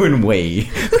to go and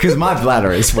wee because my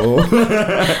bladder is full. I feel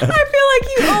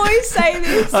like you always say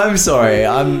this. I'm sorry.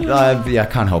 I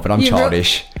can't help it. I'm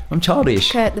childish. I'm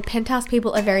childish. Kurt, the penthouse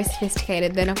people are very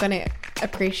sophisticated. They're not going to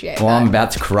appreciate that. Well, I'm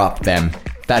about to corrupt them.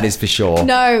 That is for sure.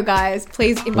 No, guys,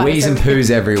 please invite Wheeze and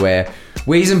poos everywhere.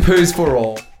 Wheeze and poos for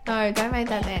all. No, don't make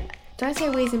that then. Don't say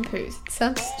wheeze and poos. It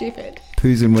sounds stupid.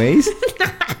 Poos and wheeze?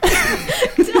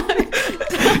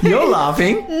 You're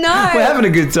laughing. No. We're having a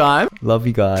good time. Love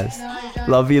you guys. No, don't.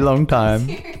 Love you long time.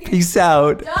 Peace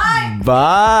out. No.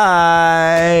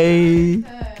 Bye.